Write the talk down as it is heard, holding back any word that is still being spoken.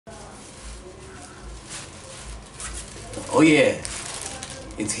Oh yeah,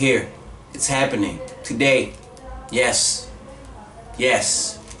 it's here. It's happening today. Yes.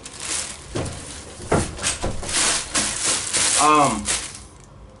 Yes.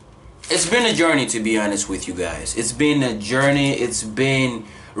 It's been a journey, to be honest with you guys. It's been a journey. It's been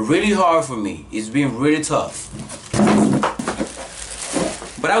really hard for me. It's been really tough.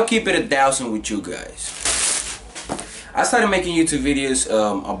 But I'll keep it 1,000 with you guys. I started making YouTube videos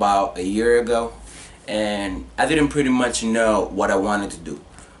about a year ago, and I didn't pretty much know what I wanted to do.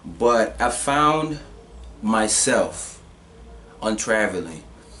 But I found myself on traveling.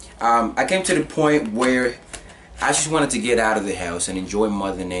 I came to the point where I just wanted to get out of the house and enjoy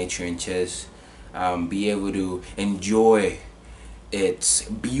Mother Nature and just be able to enjoy its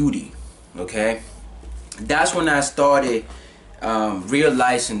beauty. Okay, that's when I started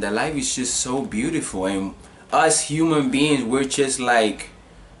realizing that life is just so beautiful, and us human beings, we're just like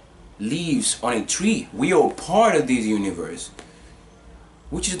leaves on a tree. We are part of this universe.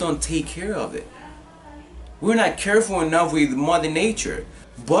 We just don't take care of it. We're not careful enough with Mother Nature.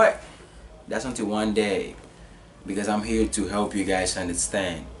 But that's until one day, because I'm here to help you guys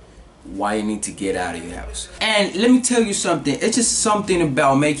understand why you need to get out of your house. And let me tell you something. It's just something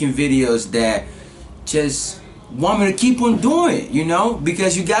about making videos that just want me to keep on doing, you know,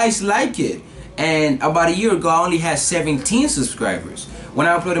 because you guys like it. And about a year ago, I only had 17 subscribers. When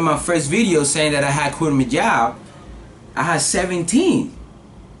I uploaded my first video saying that I had quit my job, I had 17.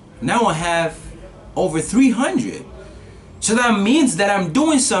 Now I have over 300. So that means that I'm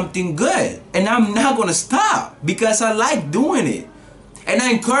doing something good, and I'm not gonna stop because I like doing it. And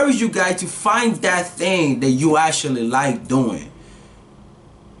I encourage you guys to find that thing that you actually like doing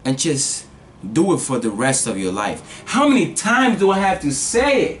and just do it for the rest of your life. How many times do I have to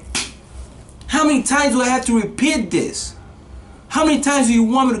say it? How many times do I have to repeat this? How many times do you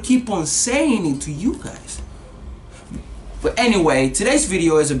want me to keep on saying it to you guys? But anyway, today's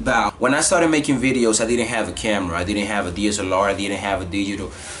video is about when I started making videos. I didn't have a camera. I didn't have a DSLR. I didn't have a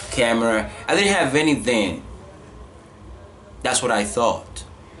digital camera. I didn't have anything. That's what I thought.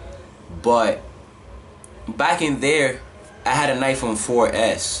 But back in there, I had an iPhone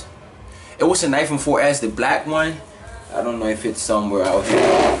 4S. It was an iPhone 4S, the black one. I don't know if it's somewhere out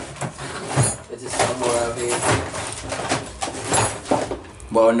here. Is it somewhere out here?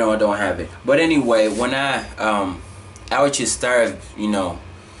 Well, no, I don't have it. But anyway, when I would just start, you know,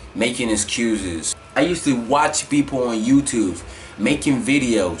 making excuses. I used to watch people on YouTube making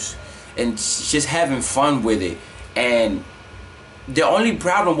videos and just having fun with it. And the only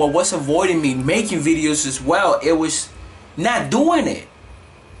problem, what was avoiding me making videos as well, it was not doing it.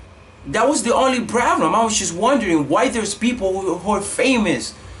 That was the only problem. I was just wondering why there's people who are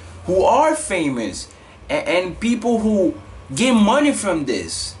famous, and people who get money from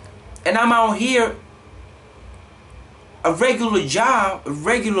this. And I'm out here, a regular job, a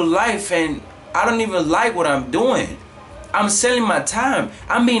regular life, and I don't even like what I'm doing. I'm selling my time.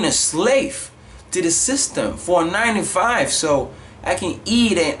 I'm being a slave to the system for a 9 to 5 so I can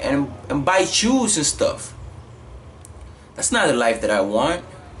eat and buy shoes and stuff. That's not the life that I want.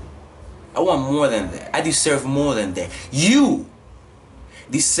 I want more than that. I deserve more than that. You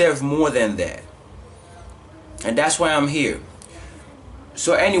deserve more than that. And that's why I'm here.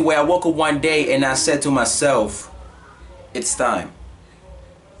 So anyway, I woke up one day and I said to myself, it's time.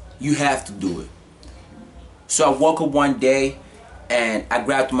 You have to do it. So I woke up one day and I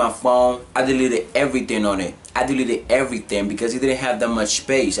grabbed my phone. I deleted everything on it. I deleted everything because it didn't have that much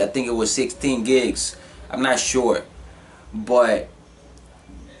space. I think it was 16 gigs. I'm not sure. But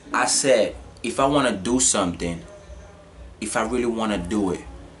I said, if I want to do something, if I really want to do it,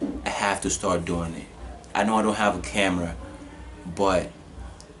 I have to start doing it. I know I don't have a camera, but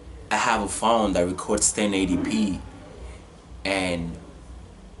I have a phone that records 1080p. And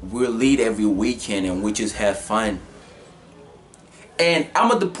we'll lead every weekend and we just have fun. And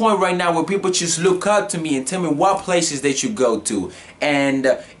I'm at the point right now where people just look up to me and tell me what places they should go to, and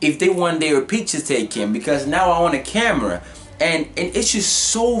if they want their pictures taken, because now I own a camera. And it's just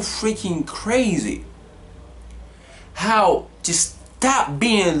so freaking crazy how just stop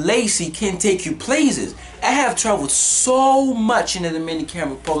being lazy can take you places. I have traveled so much in the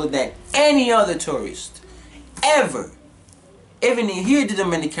Dominican Republic than any other tourist ever. Even in here in the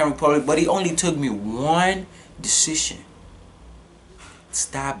Dominican Republic, but it only took me one decision.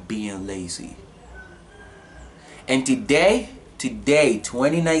 Stop being lazy. And today,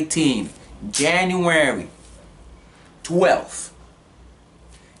 2019, January 12th,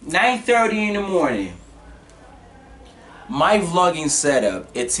 9:30 in the morning, my vlogging setup,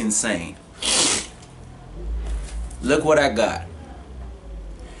 it's insane. Look what I got.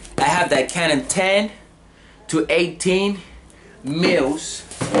 I have that Canon 10 to 18 mils.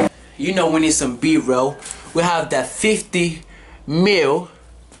 You know, we need some B-roll. We have that 50 mil,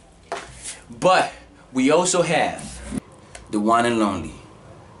 but we also have the one and only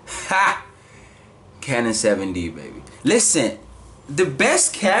Canon 7D, baby. Listen, the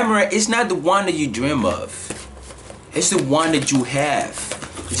best camera is not the one that you dream of. It's the one that you have.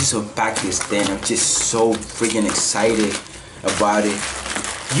 We just unpack this thing. I'm just so freaking excited about it.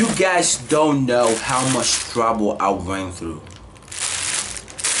 You guys don't know how much trouble I went through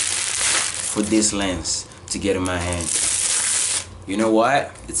for this lens to get in my hand. You know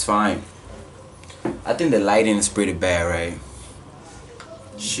what? It's fine. I think the lighting is pretty bad, right?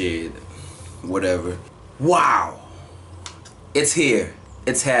 Shit. Whatever. Wow. It's here.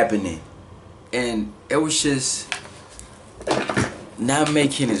 It's happening. And it was just not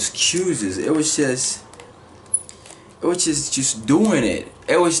making excuses. It was just doing it.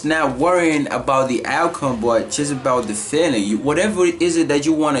 It was not worrying about the outcome, but just about the feeling. Whatever it is that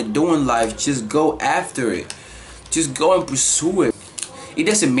you want to do in life, just go after it. Just go and pursue it. It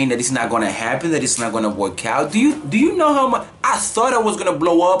doesn't mean that it's not gonna happen, that it's not gonna work out. Do you know how much I thought I was gonna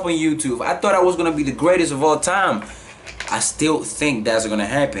blow up on YouTube? I thought I was gonna be the greatest of all time. I still think that's gonna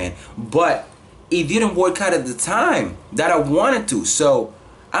happen, but it didn't work out at the time that I wanted to. So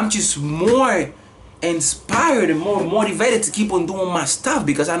I'm just more inspired and more motivated to keep on doing my stuff,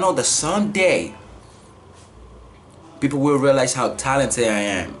 because I know that someday people will realize how talented I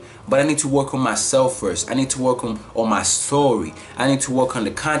am. But I need to work on myself first. I need to work on my story. I need to work on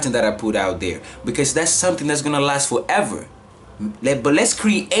the content that I put out there, because that's something that's gonna last forever. But let's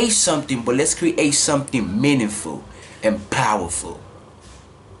create something, meaningful and powerful.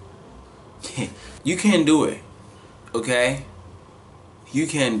 You can do it, okay? You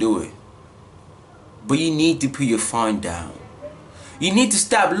can do it. But you need to put your phone down. You need to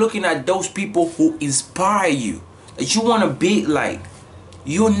stop looking at those people who inspire you, that you want to be like.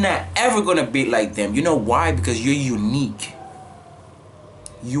 You're not ever going to be like them. You know why? Because you're unique.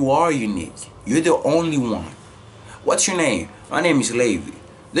 You are unique. You're the only one. What's your name? My name is Levy.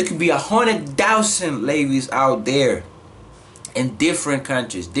 There could be 100,000 Levies out there in different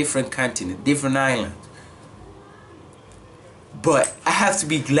countries, different continents, different islands. But I have to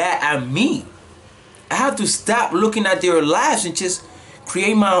be glad I'm me. I have to stop looking at their lives and just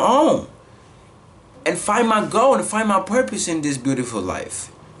create my own. And find my goal and find my purpose in this beautiful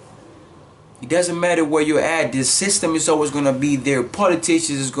life. It doesn't matter where you're at. The system is always going to be there.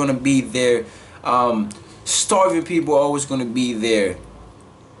 Politicians is going to be there. Starving people are always going to be there.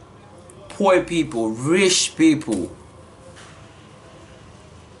 Poor people, rich people.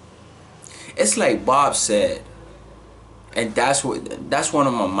 It's like Bob said, and that's one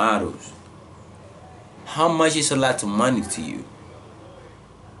of my mottos. How much is a lot of money to you?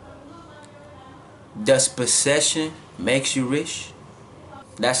 Does possession makes you rich?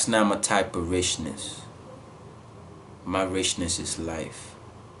 That's not my type of richness. My richness is life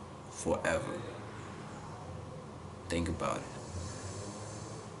forever. Think about it.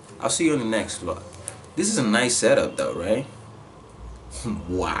 I'll see you on the next vlog. This is a nice setup though, right?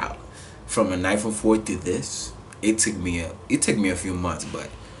 Wow. From an iPhone 4 to this, it took me a few months, but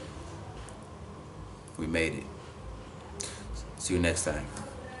we made it. See you next time.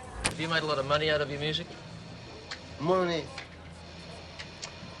 Have you made a lot of money out of your music? Money?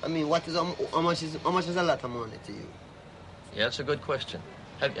 I mean, how much is a lot of money to you? Yeah, that's a good question.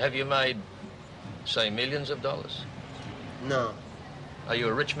 Have you made, say, millions of dollars? No. Are you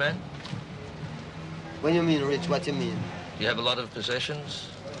a rich man? When you mean rich, what you mean? Do you have a lot of possessions?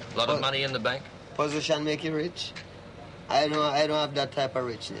 A lot of money in the bank? Position make you rich? I don't have that type of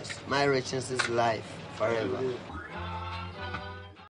richness. My richness is life forever.